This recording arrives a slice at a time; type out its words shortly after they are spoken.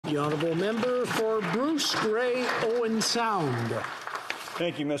The honourable member for Bruce-Grey-Owen Sound.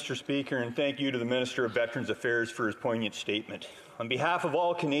 Thank you, Mr. Speaker, and thank you to the Minister of Veterans Affairs for his poignant statement. On behalf of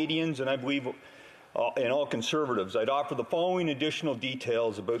all Canadians, and I believe and all Conservatives, I'd offer the following additional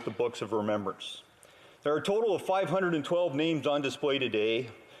details about the Books of Remembrance. There are a total of 512 names on display today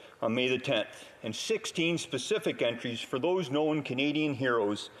on May the 10th, and 16 specific entries for those known Canadian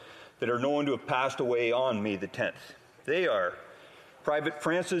heroes that are known to have passed away on May the 10th. They are Private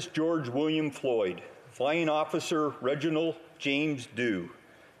Francis George William Floyd, Flying Officer Reginald James Dew,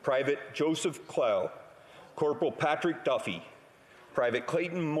 Private Joseph Clow, Corporal Patrick Duffy, Private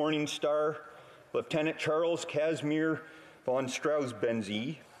Clayton Morningstar, Lieutenant Charles Casimir von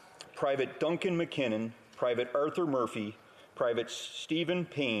Strauss-Benzie, Private Duncan McKinnon, Private Arthur Murphy, Private Stephen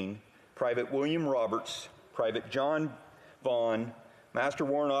Payne, Private William Roberts, Private John Vaughn, Master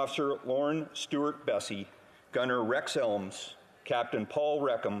Warrant Officer Lauren Stewart Bessie, Gunner Rex Elms, Captain Paul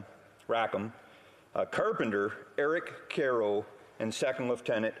Rackham, Carpenter Eric Caro, and Second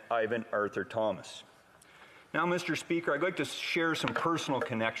Lieutenant Ivan Arthur Thomas. Now, Mr. Speaker, I'd like to share some personal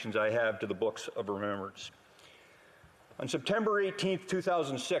connections I have to the Books of Remembrance. On September 18,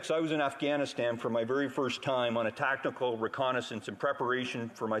 2006, I was in Afghanistan for my very first time on a tactical reconnaissance in preparation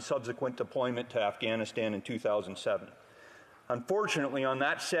for my subsequent deployment to Afghanistan in 2007. Unfortunately, on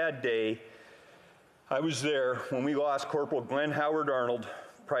that sad day, I was there when we lost Corporal Glenn Howard Arnold,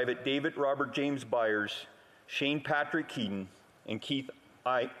 Private David Robert James Byers, Shane Patrick Keaton, and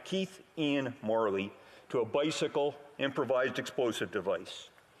Keith Ian Morley to a bicycle improvised explosive device.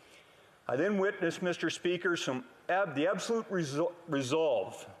 I then witnessed, Mr. Speaker, the absolute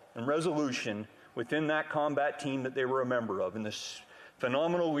resolve and resolution within that combat team that they were a member of, and this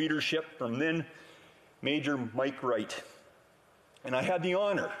phenomenal leadership from then Major Mike Wright. And I had the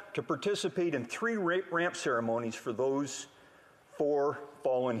honor to participate in 3 ramp ceremonies for those 4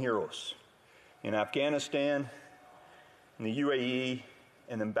 fallen heroes in Afghanistan, in the UAE,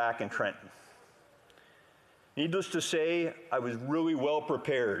 and then back in Trenton. Needless to say, I was really well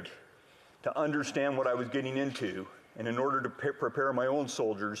prepared to understand what I was getting into, and in order to prepare my own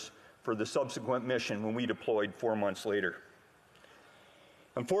soldiers for the subsequent mission when we deployed 4 months later.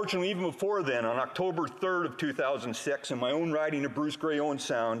 Unfortunately, even before then, on October 3rd of 2006, in my own riding of Bruce-Grey-Owen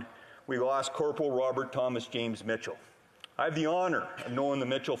Sound, we lost Corporal Robert Thomas James Mitchell. I have the honor of knowing the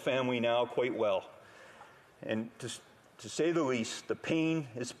Mitchell family now quite well, and to say the least, the pain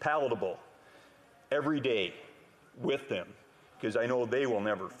is palatable every day with them, because I know they will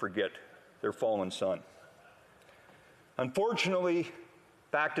never forget their fallen son. Unfortunately,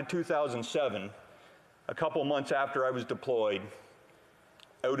 back to 2007, a couple months after I was deployed,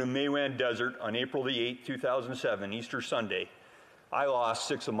 out in Maywan Desert on April the 8th, 2007, Easter Sunday, I lost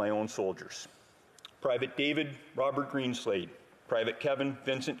 6 of my own soldiers. Private David Robert Greenslade, Private Kevin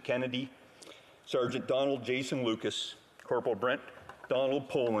Vincent Kennedy, Sergeant Donald Jason Lucas, Corporal Brent Donald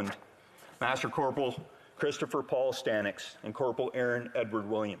Poland, Master Corporal Christopher Paul Stanix, and Corporal Aaron Edward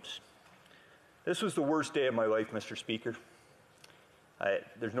Williams. This was the worst day of my life, Mr. Speaker.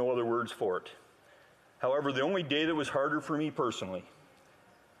 There's no other words for it. However, the only day that was harder for me personally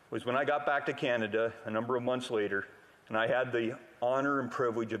was when I got back to Canada a number of months later, and I had the honor and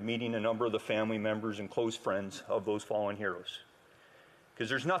privilege of meeting a number of the family members and close friends of those fallen heroes. Because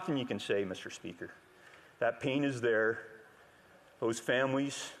there's nothing you can say, Mr. Speaker. That pain is there. Those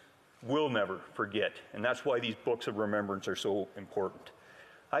families will never forget, and that's why these Books of Remembrance are so important.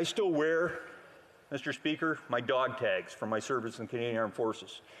 I still wear, Mr. Speaker, my dog tags from my service in the Canadian Armed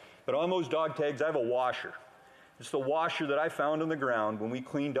Forces. But on those dog tags, I have a washer. It's the washer that I found on the ground when we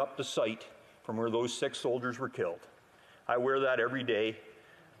cleaned up the site from where those 6 soldiers were killed. I wear that every day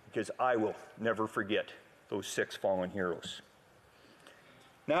because I will never forget those 6 fallen heroes.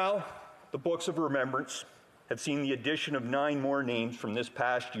 Now, the Books of Remembrance have seen the addition of 9 more names from this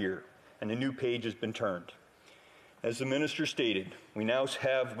past year, and a new page has been turned. As the Minister stated, we now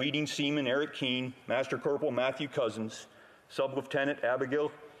have Leading Seaman Eric Keane, Master Corporal Matthew Cousins, Sub-Lieutenant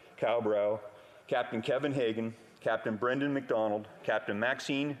Abigail Cowbrow, Captain Kevin Hagan, Captain Brendan McDonald, Captain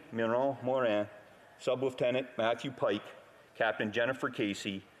Maxine Miron-Morin, Sub-Lieutenant Matthew Pike, Captain Jennifer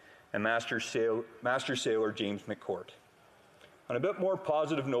Casey, and Master Sailor James McCourt. On a bit more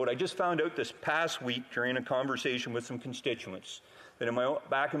positive note, I just found out this past week during a conversation with some constituents that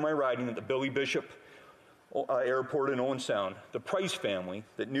back in my riding at the Billy Bishop Airport in Owen Sound, the Price family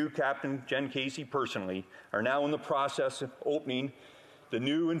that knew Captain Jen Casey personally are now in the process of opening the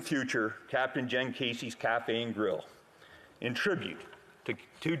new and future Captain Jen Casey's Cafe and Grill in tribute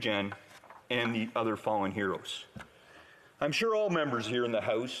to Jen and the other fallen heroes. I'm sure all members here in the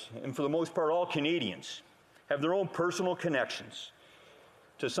House, and for the most part all Canadians, have their own personal connections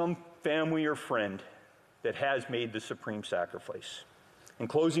to some family or friend that has made the supreme sacrifice. In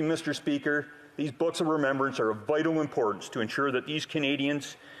closing, Mr. Speaker, these books of remembrance are of vital importance to ensure that these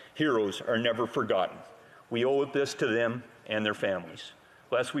Canadians' heroes are never forgotten. We owe this to them and their families.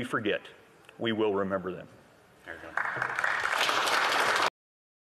 Lest we forget, we will remember them. There you go.